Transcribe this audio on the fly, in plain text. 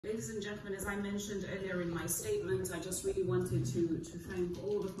Ladies and gentlemen, as I mentioned earlier in my statement, I just really wanted to thank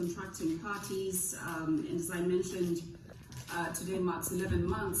all the contracting parties. And as I mentioned, today marks 11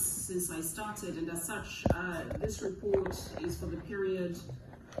 months since I started, and as such, this report is for the period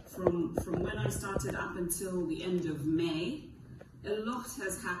from when I started up until the end of May. A lot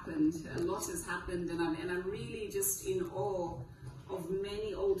has happened, and I'm really just in awe of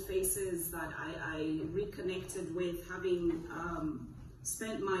many old faces that I reconnected with, having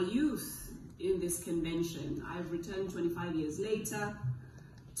spent my youth in this convention. I've returned 25 years later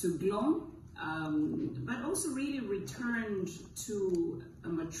to Glom, but also really returned to a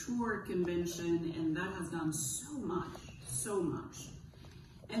mature convention, and that has done so much.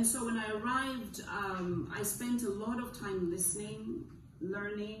 And so when I arrived, I spent a lot of time listening,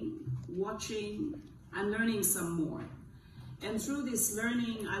 learning, watching, and learning some more. And through this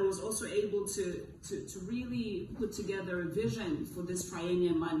learning, I was also able to really put together a vision for this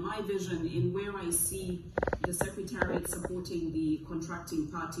triennium, and my vision in where I see the Secretariat supporting the contracting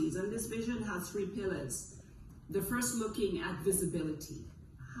parties. And this vision has 3 pillars. The first, looking at visibility.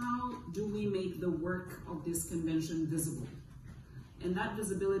 How do we make the work of this convention visible? And that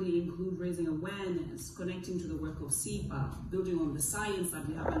visibility includes raising awareness, connecting to the work of CEPA, building on the science that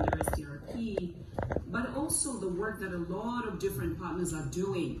we have under STRP, but also the work that a lot of different partners are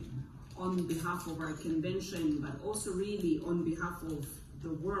doing on behalf of our convention, but also really on behalf of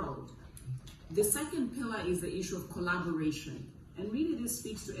the world. The second pillar is the issue of collaboration. And really this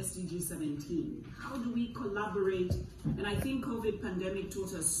speaks to SDG 17. How do we collaborate? And I think COVID pandemic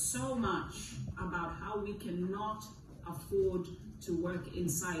taught us so much about how we cannot afford to work in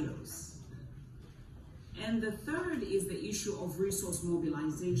silos. And the third is the issue of resource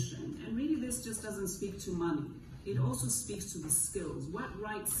mobilization. And really this just doesn't speak to money. It also speaks to the skills. What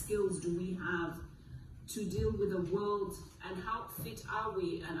right skills do we have to deal with the world, and how fit are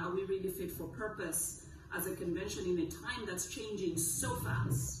we, and are we really fit for purpose as a convention in a time that's changing so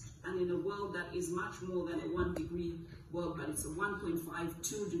fast, and in a world that is much more than a 1 degree world, but it's a 1.5,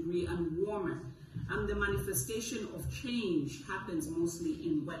 2 degree and warmer. And the manifestation of change happens mostly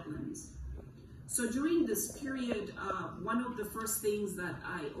in wetlands. So during this period, one of the first things that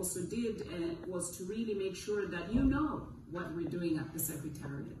I also did was to really make sure that you know what we're doing at the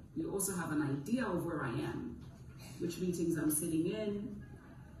Secretariat. You also have an idea of where I am, which meetings I'm sitting in,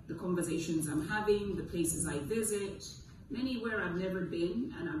 the conversations I'm having, the places I visit, many where I've never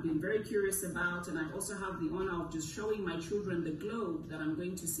been and I've been very curious about. And I also have the honor of just showing my children the globe, that I'm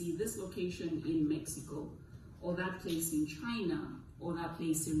going to see this location in Mexico, or that place in China, or that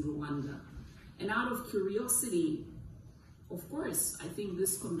place in Rwanda. And out of curiosity, of course, I think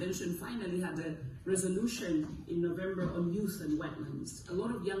this convention finally had a resolution in November on youth and wetlands. A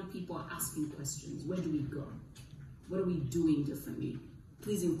lot of young people are asking questions. Where do we go? What are we doing differently?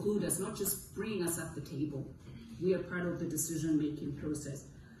 Please include us, not just bring us at the table. We are part of the decision-making process.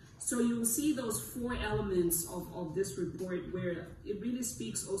 So you will see those 4 elements of this report, where it really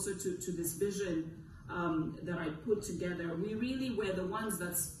speaks also to this vision that I put together. We really were the ones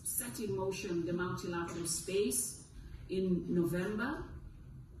that set in motion the multilateral space in November.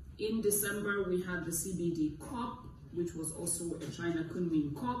 In December, we had the CBD COP, which was also a China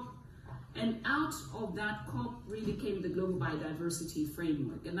Kunming COP. And out of that COP really came the Global Biodiversity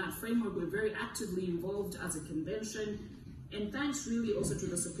Framework. And that framework, we're very actively involved as a convention. And thanks really also to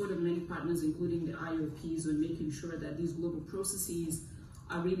the support of many partners, including the IOPs, on making sure that these global processes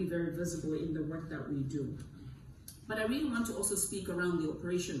are really very visible in the work that we do. But I really want to also speak around the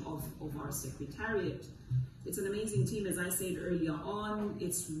operation of our Secretariat. It's an amazing team, as I said earlier on.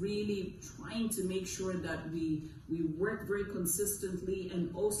 It's really trying to make sure that we work very consistently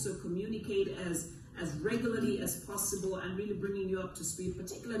and also communicate as regularly as possible, and really bringing you up to speed,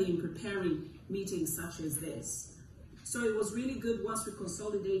 particularly in preparing meetings such as this. So it was really good once we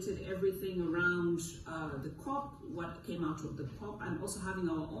consolidated everything around the COP, what came out of the COP, and also having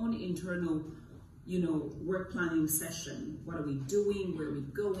our own internal, work planning session. What are we doing? Where are we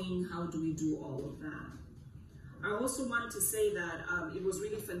going? How do we do all of that? I also want to say that it was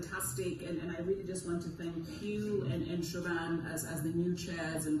really fantastic, and I really just want to thank Hugh and Chauvin as the new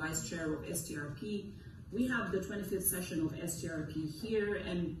chairs and vice chair of STRP. We have the 25th session of STRP here,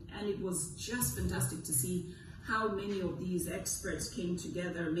 and it was just fantastic to see how many of these experts came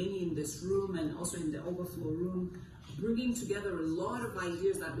together, many in this room and also in the overflow room, bringing together a lot of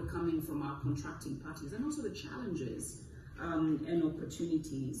ideas that were coming from our contracting parties, and also the challenges and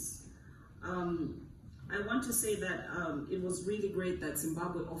opportunities. I want to say that it was really great that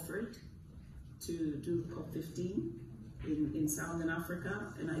Zimbabwe offered to do COP15 in Southern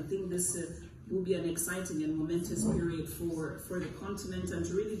Africa, and I think this will be an exciting and momentous period for the continent, and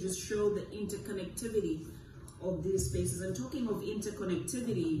to really just show the interconnectivity of these spaces. And talking of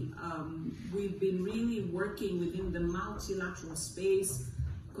interconnectivity, we've been really working within the multilateral space,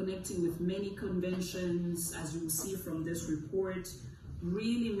 connecting with many conventions, as you will see from this report,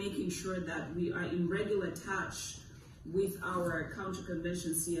 really making sure that we are in regular touch with our counter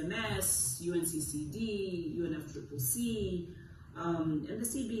convention CMS, UNCCD, UNFCCC, and the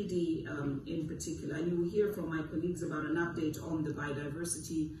CBD in particular. And you will hear from my colleagues about an update on the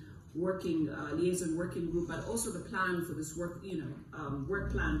biodiversity liaison working group, but also the plan for this work,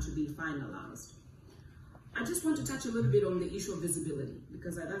 work plan to be finalized. I just want to touch a little bit on the issue of visibility,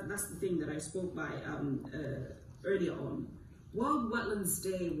 because that's the thing that I spoke by earlier on. World Wetlands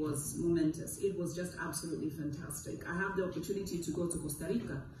Day was momentous. It was just absolutely fantastic. I have the opportunity to go to Costa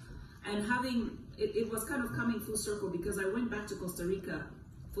Rica, and it was kind of coming full circle, because I went back to Costa Rica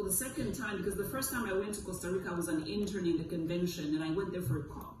for the second time, because the first time I went to Costa Rica, I was an intern in the convention, and I went there for a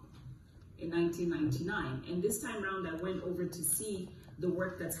COP in 1999. And this time around, I went over to see the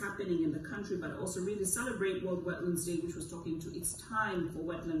work that's happening in the country, but also really celebrate World Wetlands Day, which was talking to it's time for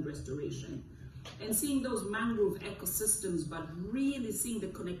wetland restoration. And seeing those mangrove ecosystems, but really seeing the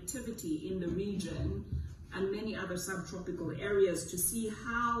connectivity in the region and many other subtropical areas to see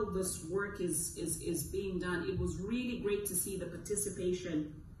how this work is being done. It was really great to see the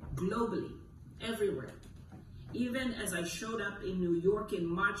participation globally, everywhere. Even as I showed up in New York in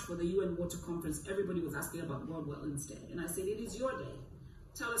March for the UN Water Conference, everybody was asking about World Wetlands Day. And I said, it is your day.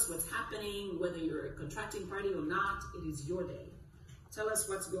 Tell us what's happening, whether you're a contracting party or not, it is your day. Tell us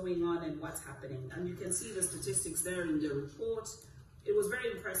what's going on and what's happening. And you can see the statistics there in the report. It was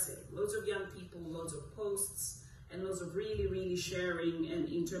very impressive. Loads of young people, loads of posts, and loads of really, really sharing and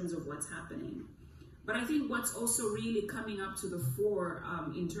in terms of what's happening. But I think what's also really coming up to the fore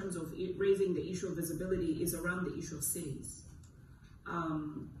in terms of raising the issue of visibility is around the issue of cities.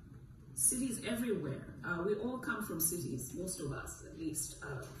 Cities everywhere. We all come from cities, most of us at least.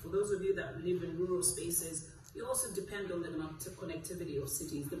 For those of you that live in rural spaces, we also depend on the connectivity of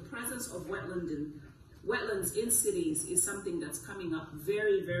cities. The presence of wetlands in cities is something that's coming up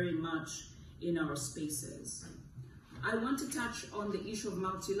very, very much in our spaces. I want to touch on the issue of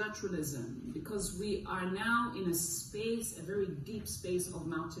multilateralism, because we are now in a space, a very deep space of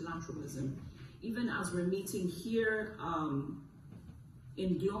multilateralism. Even as we're meeting here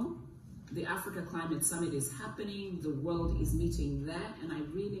in Lyon, the Africa Climate Summit is happening, the world is meeting that, and I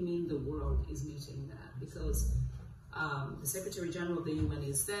really mean the world is meeting that, because the Secretary General of the UN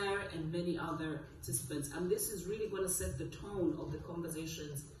is there and many other participants, and this is really going to set the tone of the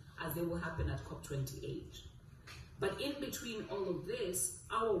conversations as they will happen at COP28. But in between all of this,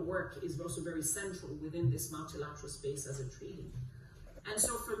 our work is also very central within this multilateral space as a treaty. And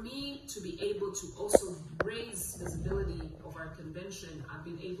so for me to be able to also raise visibility of our convention, I've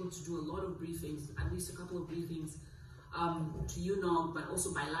been able to do a lot of briefings, at least a couple of briefings to UNOG, but also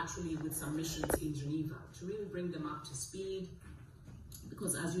bilaterally with some missions in Geneva to really bring them up to speed.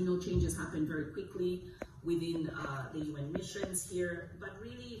 Because as you know, changes happen very quickly within the UN missions here. But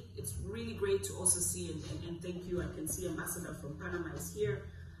really, it's really great to also see, and thank you, I can see Ambassador from Panama is here.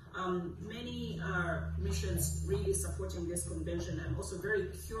 Many missions really supporting this convention and also very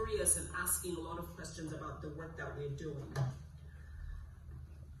curious and asking a lot of questions about the work that we're doing.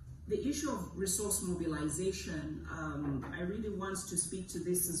 The issue of resource mobilization, I really want to speak to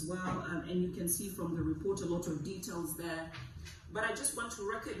this as well, and you can see from the report a lot of details there. But I just want to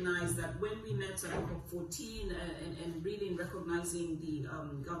recognize that when we met at COP14 and really in recognizing the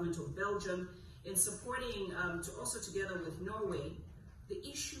government of Belgium in supporting, to also together with Norway, the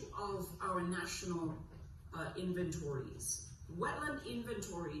issue of our national inventories. Wetland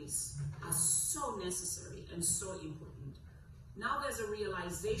inventories are so necessary and so important. Now there's a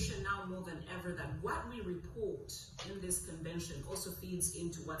realization now more than ever that what we report in this convention also feeds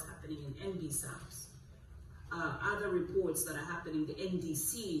into what's happening in NDSAPs. Other reports that are happening, the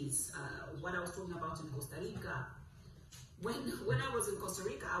NDCs, what I was talking about in Costa Rica. When I was in Costa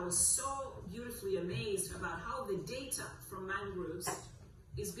Rica, I was so beautifully amazed about how the data from mangroves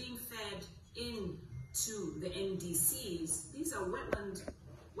is being fed into the NDCs. These are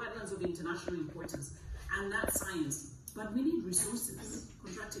wetlands of international importance, and that's science. But we need resources.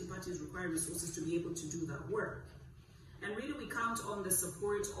 Contracting parties require resources to be able to do that work. And really we count on the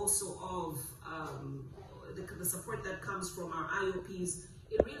support also of the support that comes from our IOPs,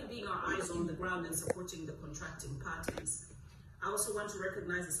 in really being our eyes on the ground and supporting the contracting parties. I also want to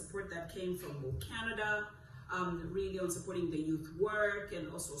recognize the support that came from Canada, really on supporting the youth work,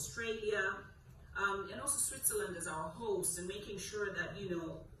 and also Australia, and also Switzerland as our host, and making sure that, you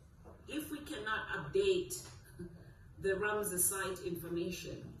know, if we cannot update the Ramsar site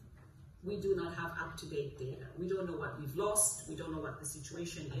information, we do not have up-to-date data. We don't know what we've lost. We don't know what the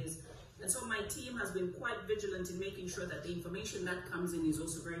situation is. And so my team has been quite vigilant in making sure that the information that comes in is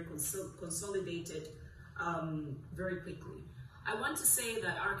also very consolidated very quickly. I want to say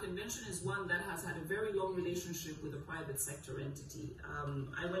that our convention is one that has had a very long relationship with a private sector entity.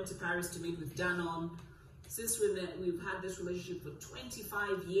 I went to Paris to meet with Danone. Since we met, we've had this relationship for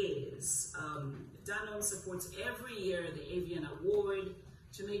 25 years. Danone supports every year the Avian Award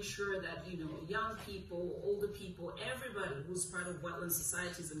to make sure that, you know, young people, older people, everybody who's part of wetland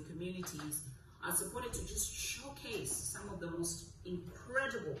societies and communities are supported to just showcase some of the most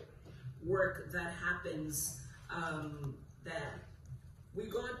incredible work that happens there. We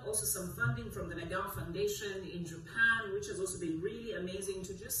got also some funding from the Nagao Foundation in Japan, which has also been really amazing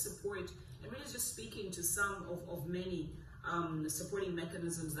to just support and really just speaking to some of many supporting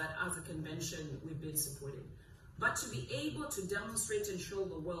mechanisms that as a convention we've been supported. But to be able to demonstrate and show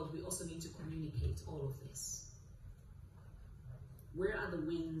the world, we also need to communicate all of this. Where are the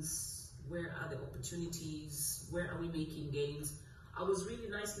wins? Where are the opportunities? Where are we making gains? I was really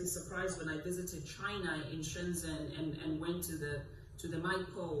nicely surprised when I visited China in Shenzhen and went to the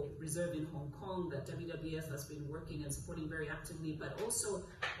Maipo Reserve in Hong Kong that WWF has been working and supporting very actively, but also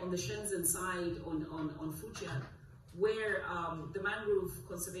on the Shenzhen side on Fujian, where the Mangrove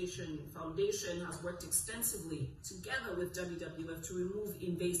Conservation Foundation has worked extensively together with WWF to remove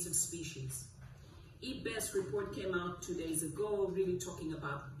invasive species. EBEST report came out 2 days ago, really talking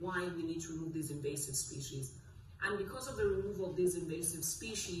about why we need to remove these invasive species. And because of the removal of these invasive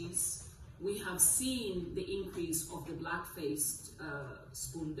species, we have seen the increase of the black-faced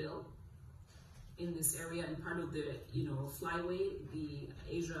spoonbill in this area and part of the, you know, flyway, the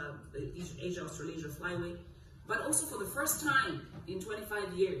Asia-Australasia flyway. But also for the first time in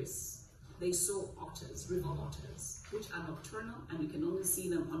 25 years, they saw otters, river otters, which are nocturnal and you can only see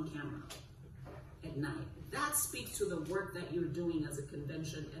them on camera at night. That speaks to the work that you're doing as a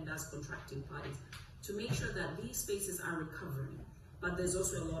convention and as contracting parties to make sure that these spaces are recovering. But there's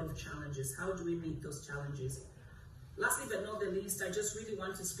also a lot of challenges. How do we meet those challenges? Lastly but not the least, I just really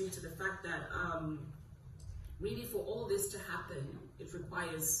want to speak to the fact that really for all this to happen, it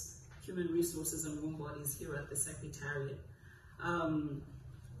requires human resources and warm bodies here at the Secretariat.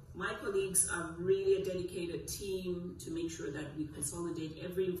 My colleagues are really a dedicated team to make sure that we consolidate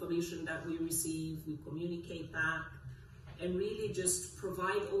every information that we receive, we communicate back, and really just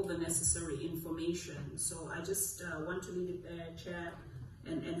provide all the necessary information. So I just want to leave it there, Chair,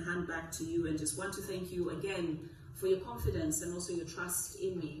 and hand back to you, and just want to thank you again for your confidence and also your trust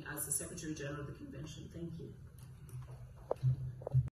in me as the Secretary General of the Convention. Thank you.